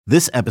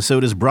This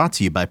episode is brought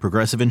to you by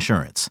Progressive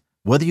Insurance.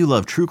 Whether you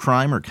love true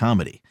crime or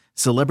comedy,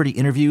 celebrity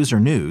interviews or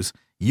news,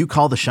 you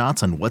call the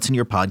shots on what's in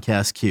your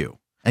podcast queue.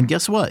 And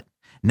guess what?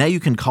 Now you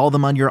can call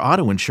them on your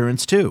auto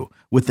insurance too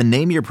with the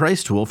Name Your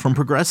Price tool from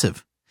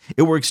Progressive.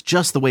 It works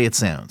just the way it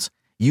sounds.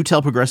 You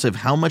tell Progressive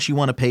how much you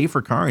want to pay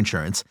for car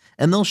insurance,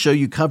 and they'll show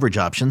you coverage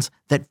options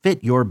that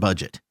fit your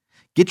budget.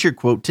 Get your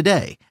quote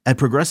today at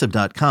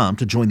Progressive.com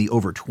to join the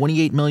over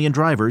 28 million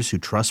drivers who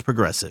trust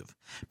Progressive.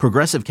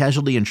 Progressive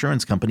Casualty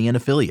Insurance Company and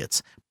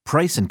Affiliates.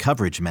 Price and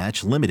coverage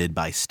match limited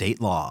by state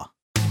law.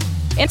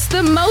 It's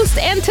the most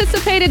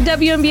anticipated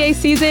WNBA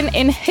season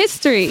in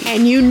history.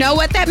 And you know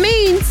what that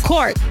means.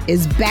 Court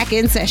is back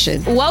in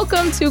session.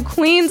 Welcome to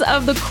Queens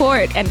of the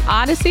Court, an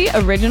Odyssey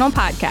original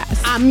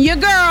podcast. I'm your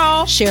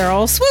girl,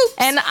 Cheryl Swoops.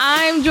 And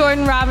I'm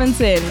Jordan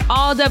Robinson.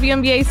 All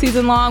WNBA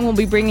season long, we'll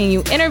be bringing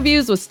you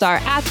interviews with star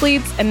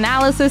athletes,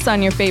 analysis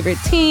on your favorite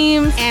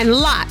teams, and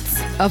lots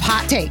of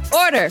hot takes.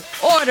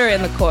 Order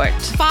in the court.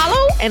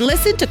 Follow and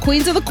listen to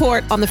Queens of the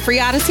Court on the free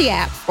Odyssey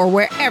app or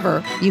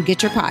wherever you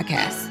get your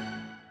podcasts.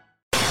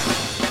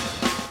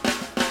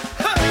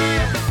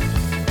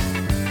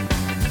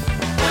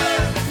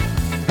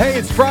 Hey,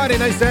 it's Friday.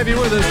 Nice to have you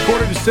with us.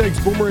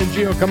 5:45, Boomer and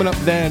Gio coming up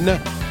then.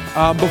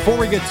 Before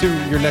we get to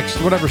your next,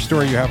 whatever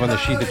story you have on the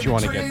sheet that you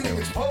want to get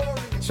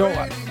to. So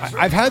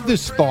I've had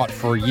this thought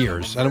for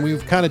years, and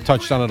we've kind of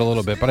touched on it a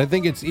little bit, but I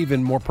think it's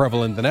even more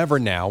prevalent than ever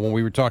now when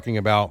we were talking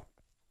about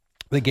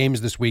the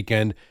games this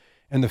weekend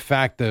and the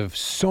fact of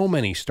so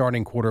many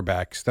starting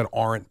quarterbacks that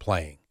aren't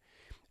playing.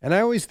 And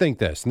I always think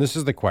this, and this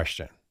is the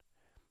question,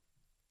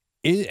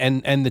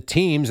 and the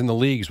teams and the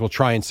leagues will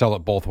try and sell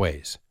it both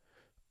ways.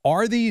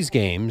 Are these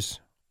games,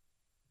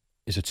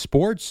 is it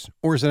sports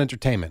or is it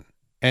entertainment?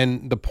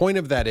 And the point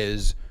of that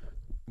is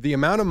the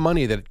amount of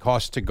money that it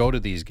costs to go to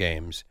these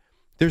games,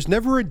 there's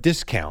never a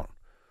discount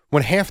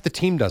when half the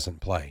team doesn't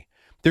play.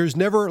 There's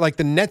never, like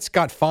the Nets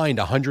got fined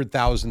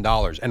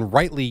 $100,000, and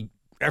rightly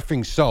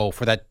effing so,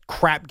 for that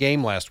crap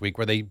game last week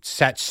where they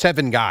sat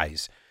 7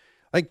 guys.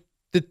 Like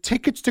the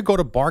tickets to go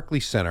to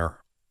Barclays Center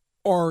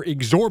are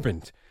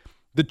exorbitant.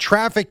 The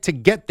traffic to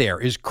get there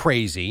is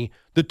crazy.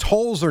 The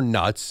tolls are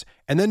nuts.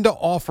 And then to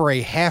offer a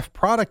half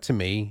product to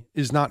me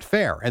is not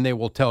fair. And they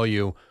will tell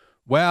you,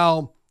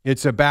 well,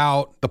 it's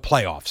about the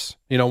playoffs.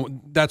 You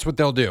know, that's what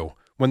they'll do.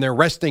 When they're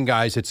resting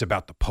guys, it's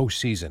about the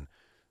postseason.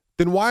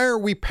 Then why are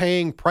we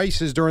paying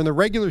prices during the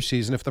regular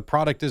season if the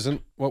product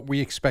isn't what we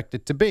expect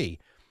it to be?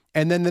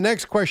 And then the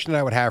next question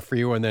I would have for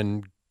you, and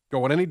then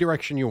go in any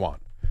direction you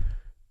want.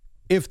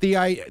 If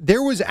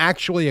there was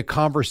actually a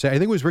conversation, I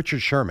think it was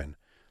Richard Sherman,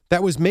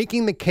 that was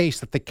making the case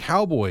that the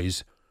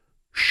Cowboys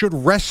should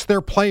rest their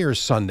players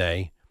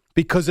Sunday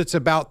because it's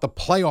about the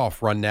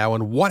playoff run now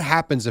and what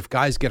happens if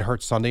guys get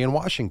hurt Sunday in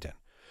Washington.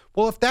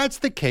 Well, if that's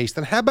the case,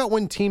 then how about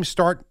when teams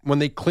start, when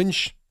they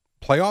clinch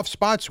playoff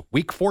spots,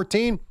 week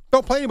 14,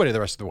 don't play anybody the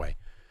rest of the way.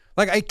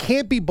 Like, I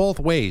can't be both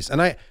ways.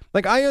 And I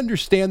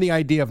understand the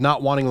idea of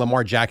not wanting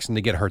Lamar Jackson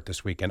to get hurt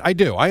this weekend. I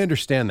do. I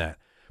understand that.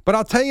 But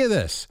I'll tell you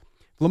this.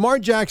 Lamar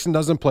Jackson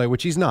doesn't play,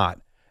 which he's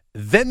not.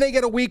 Then they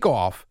get a week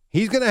off.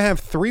 He's going to have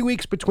 3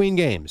 weeks between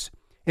games.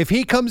 If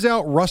he comes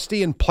out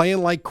rusty and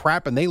playing like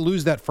crap and they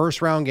lose that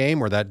first-round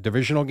game or that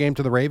divisional game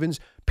to the Ravens,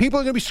 people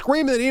are going to be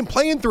screaming that he didn't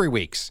play in 3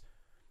 weeks.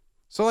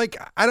 So, like,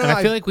 I don't know.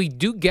 I feel like we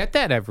do get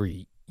that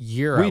every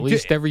year, at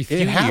least every few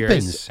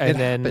years. And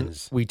then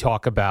we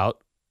talk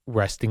about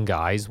resting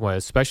guys,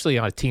 especially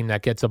on a team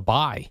that gets a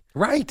bye.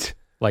 Right.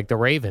 Like the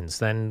Ravens.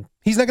 Then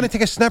he's not going to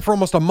take a snap for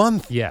almost a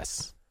month.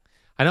 Yes.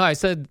 I know I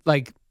said,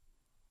 like,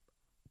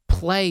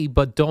 play,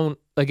 but don't.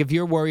 Like, if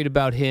you're worried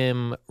about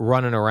him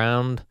running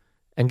around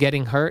and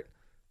getting hurt,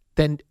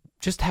 then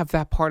just have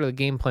that part of the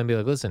game plan be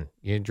like, listen,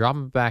 you drop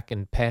him back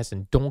and pass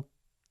and don't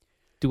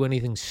do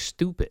anything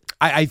stupid.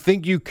 I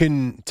think you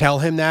can tell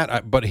him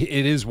that, but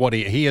it is what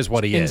he is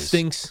what he is.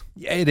 Instincts.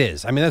 Yeah, it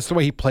is. I mean, that's the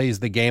way he plays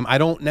the game. I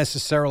don't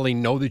necessarily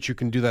know that you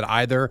can do that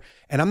either.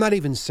 And I'm not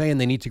even saying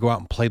they need to go out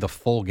and play the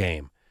full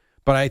game.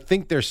 But I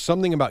think there's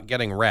something about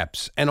getting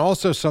reps and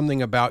also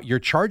something about you're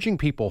charging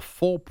people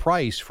full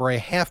price for a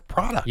half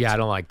product. Yeah, I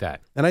don't like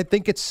that. And I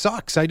think it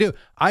sucks. I do.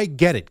 I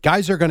get it.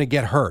 Guys are going to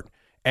get hurt.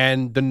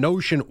 And the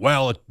notion,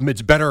 well,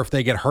 it's better if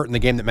they get hurt in the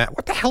game that matters.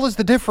 What the hell is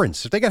the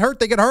difference? If they get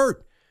hurt, they get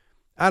hurt.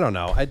 I don't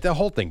know. The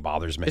whole thing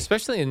bothers me.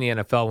 Especially in the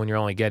NFL when you're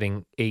only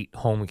getting 8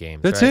 home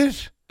games. That's right?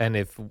 it. And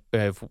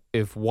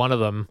if one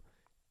of them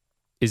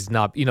is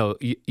not,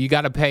 you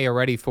got to pay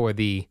already for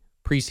the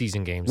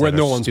preseason games where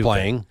no one's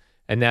playing.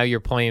 And now you're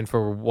playing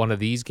for one of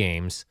these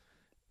games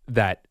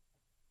that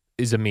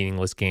is a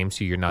meaningless game,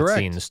 so you're not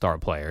seeing the star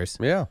players.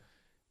 Yeah.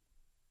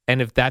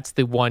 And if that's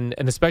the one,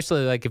 and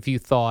especially like if you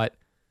thought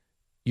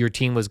your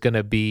team was going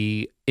to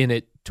be in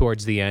it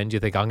towards the end,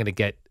 you think I'm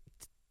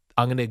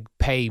going to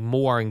pay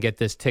more and get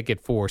this ticket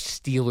for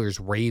Steelers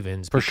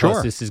Ravens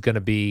because this is going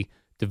to be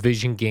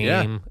division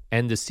game,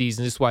 end of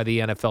season. This is why the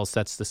NFL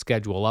sets the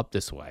schedule up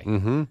this way.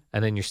 Mm-hmm.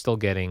 And then you're still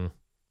getting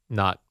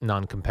not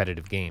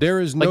non-competitive games. There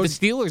is the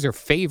Steelers are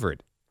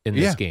favored in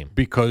this game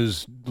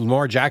because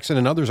Lamar Jackson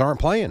and others aren't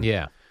playing.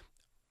 Yeah.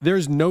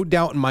 there's no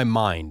doubt in my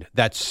mind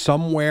that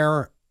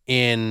somewhere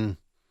in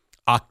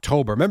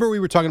October, remember we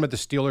were talking about the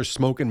Steelers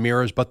smoke and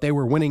mirrors, but they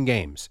were winning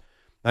games.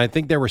 And I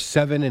think they were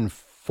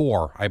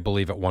 7-4, I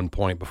believe, at one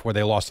point before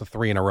they lost the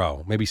 3 in a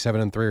row, maybe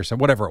 7-3 or so,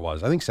 whatever it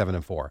was. I think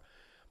 7-4.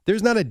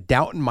 There's not a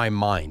doubt in my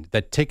mind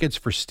that tickets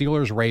for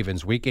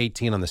Steelers-Ravens Week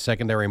 18 on the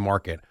secondary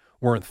market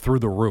weren't through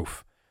the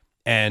roof.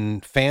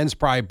 And fans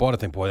probably bought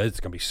it thinking, boy, it's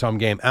going to be some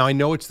game. And I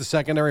know it's the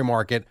secondary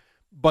market,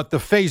 but the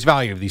face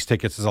value of these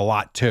tickets is a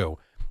lot too.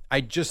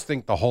 I just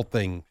think the whole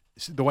thing,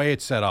 the way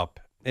it's set up,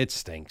 it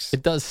stinks.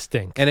 It does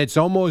stink. And it's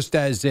almost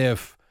as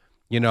if,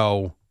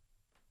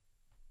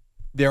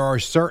 there are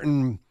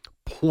certain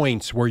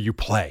points where you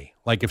play.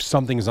 Like if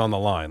something's on the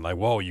line, like,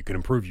 whoa, you can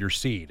improve your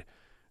seed.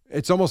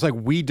 It's almost like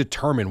we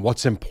determine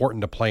what's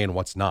important to play and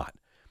what's not.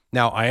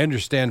 Now, I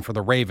understand for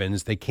the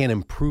Ravens, they can't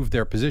improve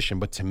their position.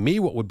 But to me,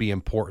 what would be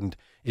important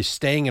is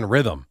staying in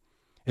rhythm,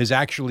 is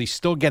actually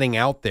still getting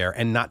out there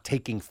and not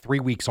taking 3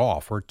 weeks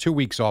off or 2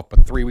 weeks off,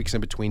 but 3 weeks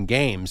in between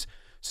games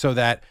so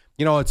that,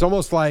 it's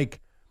almost like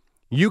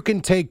you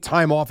can take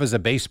time off as a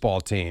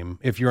baseball team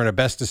if you're in a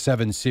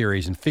best-of-7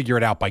 series and figure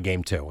it out by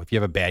game 2 if you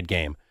have a bad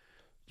game.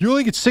 You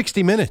only get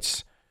 60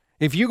 minutes.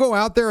 If you go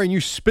out there and you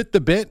spit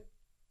the bit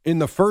in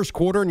the first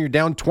quarter and you're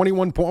down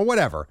 21 points,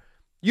 whatever,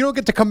 you don't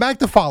get to come back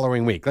the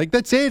following week. Like,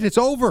 that's it. It's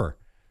over.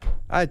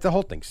 The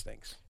whole thing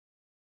stinks.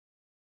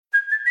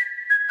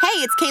 Hey,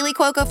 it's Kaylee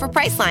Cuoco for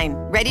Priceline.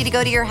 Ready to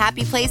go to your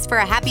happy place for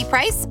a happy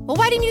price? Well,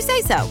 why didn't you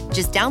say so?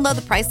 Just download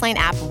the Priceline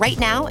app right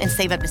now and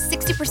save up to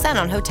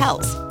 60% on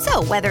hotels.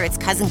 So whether it's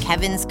Cousin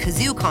Kevin's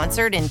Kazoo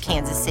Concert in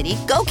Kansas City,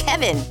 go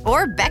Kevin,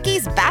 or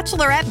Becky's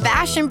Bachelorette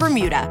Bash in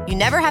Bermuda, you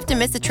never have to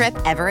miss a trip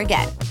ever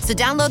again. So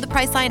download the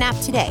Priceline app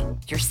today.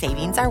 Your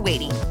savings are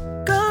waiting.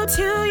 Go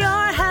to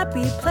your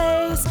happy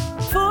place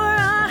for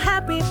a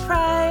happy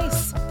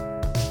price.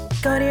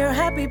 Go to your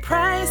happy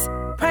price,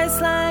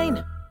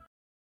 Priceline.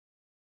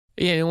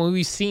 Yeah, when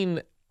we've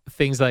seen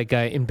things like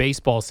in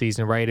baseball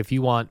season, right? If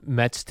you want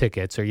Mets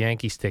tickets or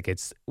Yankees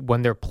tickets,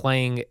 when they're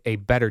playing a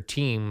better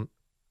team,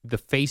 the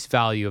face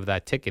value of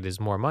that ticket is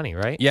more money,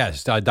 right?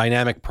 Yes,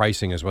 dynamic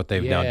pricing is what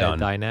they've now done.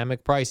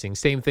 Dynamic pricing.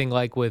 Same thing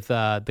like with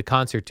the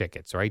concert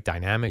tickets, right?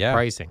 Dynamic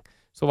pricing.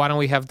 So why don't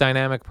we have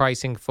dynamic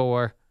pricing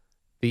for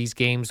these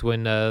games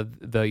when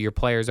your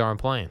players aren't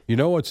playing? You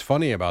know what's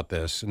funny about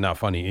this? Not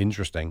funny,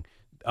 interesting.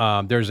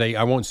 There's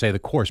I won't say the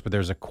course, but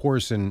there's a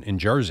course in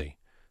Jersey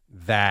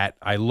that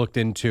I looked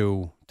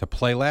into to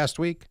play last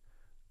week.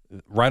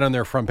 Right on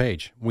their front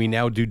page, we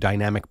now do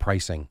dynamic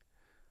pricing.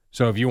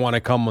 So if you want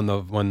to come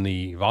when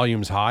the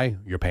volume's high,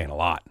 you're paying a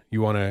lot.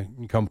 You want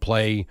to come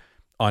play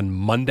on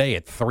Monday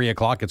at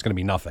 3:00, it's going to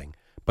be nothing.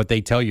 But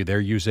they tell you they're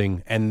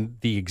using, and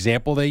the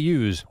example they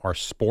use are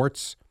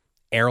sports,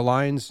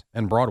 airlines,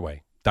 and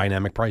Broadway.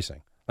 Dynamic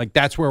pricing. Like,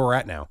 that's where we're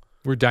at now.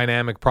 We're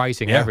dynamic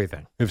pricing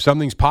everything. If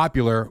something's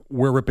popular,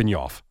 we're ripping you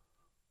off.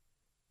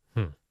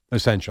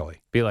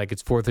 Essentially. Be like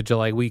it's 4th of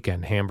July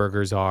weekend.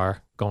 Hamburgers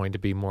are going to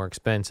be more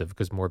expensive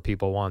because more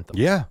people want them.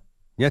 Yeah.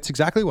 Yeah, it's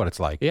exactly what it's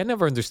like. Yeah, I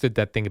never understood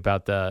that thing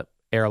about the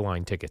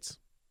airline tickets.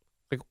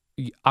 Like,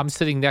 I'm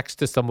sitting next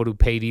to someone who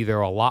paid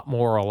either a lot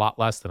more or a lot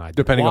less than I did.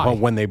 Depending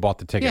upon when they bought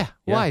the ticket. Yeah.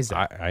 Why is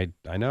that?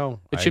 I know.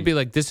 It should be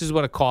like, this is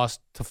what it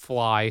costs to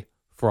fly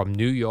from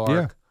New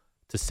York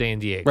to San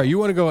Diego. Right. You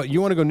want to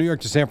go New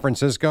York to San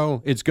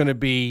Francisco, it's going to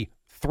be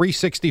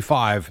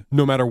 $365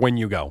 no matter when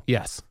you go.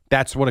 Yes.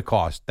 That's what it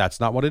costs.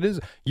 That's not what it is.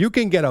 You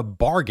can get a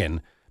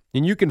bargain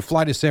and you can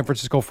fly to San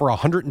Francisco for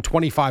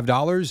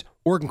 $125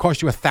 or it can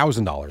cost you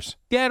 $1,000.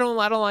 Yeah, I don't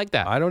like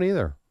that. I don't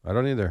either.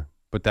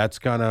 But that's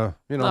kind of,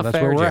 not that's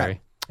fair, where we're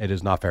Jerry. at. It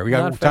is not fair. We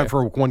got time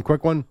for one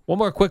quick one. One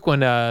more quick one.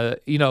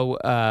 Tyreek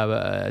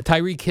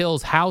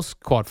Hill's house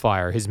caught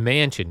fire, his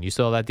mansion. You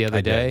saw that the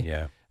other day? Did,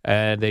 yeah.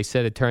 And they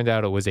said it turned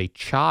out it was a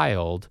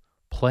child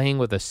playing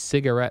with a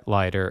cigarette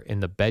lighter in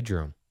the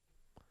bedroom.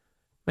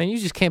 Man, you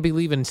just can't be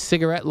leaving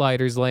cigarette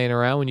lighters laying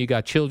around when you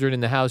got children in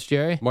the house,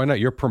 Jerry. Why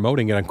not? You're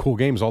promoting it on Cool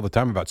Games all the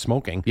time about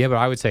smoking. Yeah, but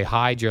I would say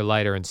hide your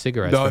lighter and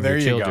cigarettes from your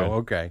children. There you go.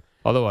 Okay.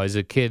 Otherwise,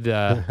 a kid,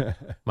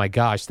 my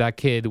gosh, that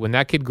kid, when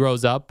that kid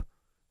grows up,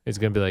 is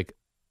going to be like,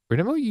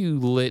 remember you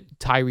lit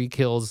Tyreek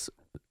Hill's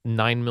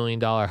 $9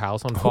 million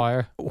house on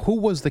fire? Who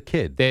was the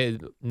kid? They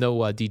had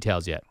no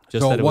details yet.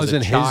 Just so that it wasn't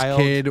was a child.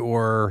 his kid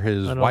or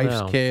his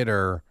wife's kid,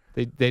 or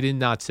they did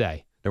not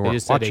say. They weren't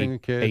just watching said a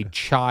kid. A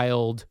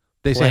child.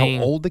 They playing, say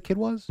how old the kid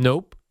was?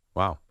 Nope.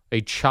 Wow. A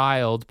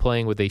child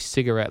playing with a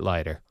cigarette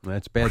lighter.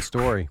 That's a bad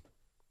story.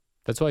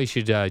 That's why you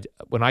should.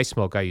 When I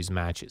smoke, I use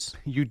matches.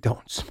 You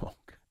don't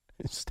smoke.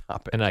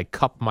 Stop it. And I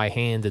cup my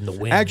hand in the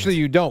wind. Actually,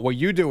 you don't. What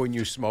you do when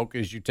you smoke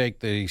is you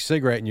take the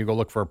cigarette and you go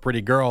look for a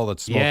pretty girl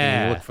that's smoking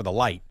and you look for the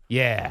light.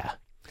 Yeah.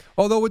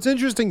 Although what's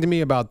interesting to me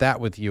about that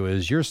with you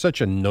is you're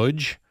such a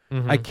nudge.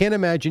 I can't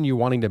imagine you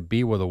wanting to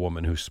be with a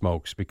woman who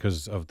smokes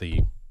because of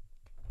the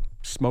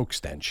smoke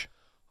stench.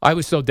 I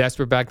was so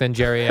desperate back then,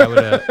 Jerry. I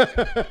would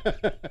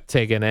have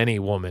taken any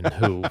woman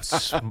who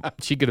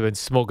she could have been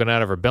smoking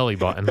out of her belly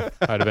button.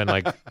 I'd have been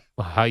like,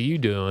 well, "How you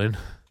doing?"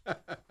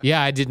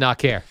 Yeah, I did not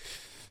care.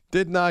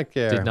 Did not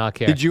care. Did not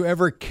care. Did you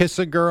ever kiss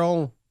a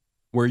girl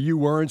where you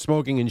weren't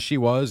smoking and she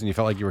was, and you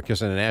felt like you were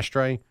kissing an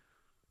ashtray?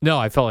 No,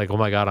 I felt like, oh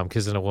my God, I'm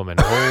kissing a woman.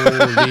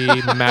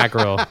 Holy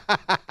mackerel.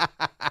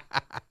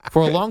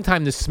 For a long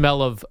time, the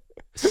smell of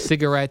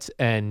cigarettes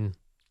and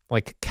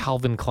like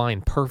Calvin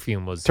Klein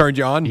perfume was Turned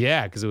you on?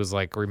 Yeah, because it was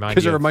like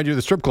Because it reminded you of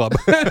the strip club.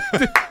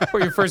 or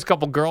your first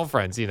couple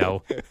girlfriends, you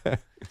know.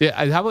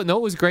 Yeah, how about? No,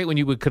 it was great when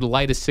you could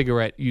light a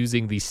cigarette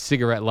using the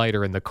cigarette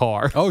lighter in the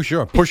car. Oh,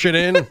 sure. Push it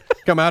in.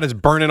 Come out as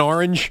burning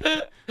orange.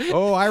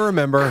 Oh, I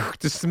remember.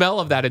 The smell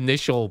of that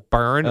initial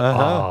burn.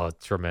 Oh,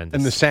 tremendous.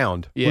 And the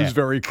sound Yeah. was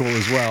very cool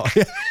as well.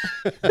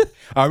 All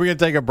right, we're going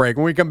to take a break.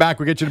 When we come back,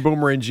 we'll get you to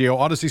Boomer and Gio.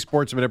 Odyssey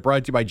Sports Minute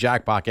brought to you by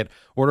Jackpocket.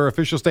 Order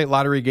official state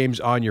lottery games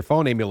on your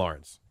phone. Amy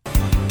Lawrence.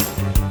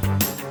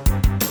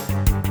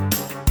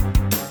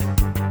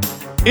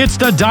 It's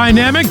the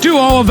dynamic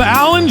duo of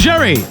Al and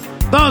Jerry,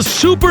 the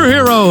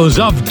superheroes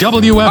of All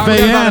right, we got about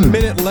a WFAN.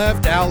 minute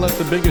left. Al, that's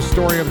the biggest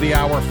story of the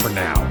hour for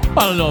now.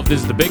 I don't know if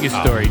this is the biggest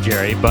story,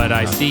 Jerry, but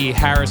I see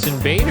Harrison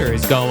Bader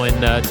is going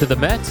to the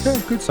Mets. Yeah,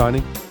 good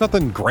signing.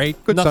 Nothing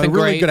great. Good Nothing signing.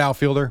 Really great. good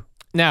outfielder.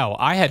 Now,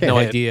 I had Can't no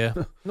hit. idea.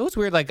 You know what's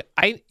weird? Like,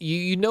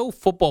 you know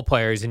football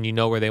players and you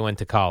know where they went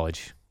to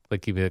college.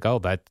 Like, you'd be like, oh,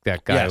 that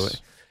guy.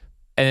 Yes.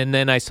 And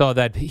then I saw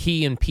that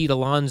he and Pete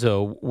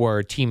Alonso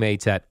were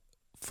teammates at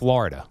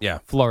Florida. Yeah.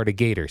 Florida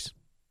Gators.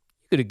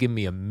 You could have given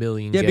me a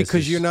million Yeah,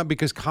 guesses.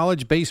 because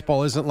college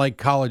baseball isn't like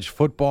college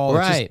football. It's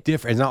Right. just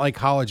different. It's not like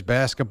college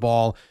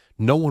basketball.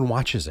 No one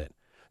watches it.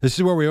 This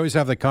is where we always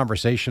have the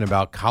conversation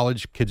about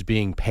college kids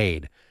being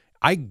paid.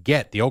 I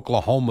get the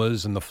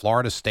Oklahomas and the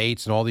Florida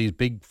States and all these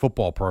big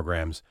football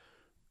programs.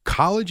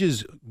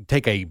 Colleges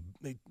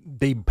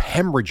they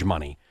hemorrhage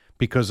money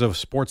because of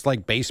sports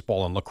like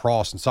baseball and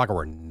lacrosse and soccer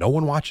where no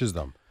one watches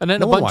them. And then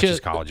no a one bunch watches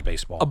of- college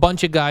baseball. A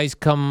bunch of guys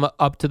come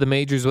up to the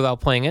majors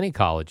without playing any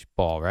college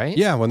ball, right?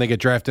 Yeah, when they get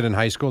drafted in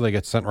high school, they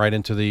get sent right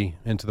into the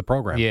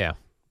program. Yeah.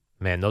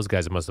 Man, those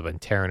guys must have been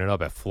tearing it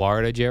up at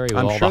Florida, Jerry, with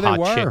I'm all sure the they hot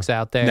were. chicks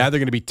out there. Now they're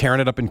going to be tearing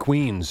it up in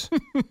Queens.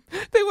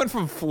 They went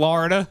from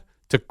Florida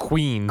to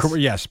Queens.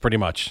 Yes, pretty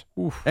much.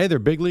 Hey, they're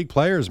big league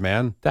players,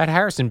 man. That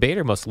Harrison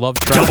Bader must love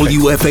traffic.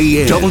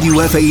 WFAN,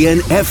 WFAN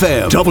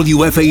FM,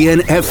 WFAN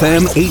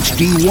FM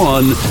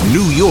HD1,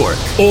 New York.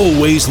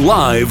 Always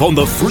live on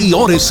the free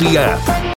Odyssey app.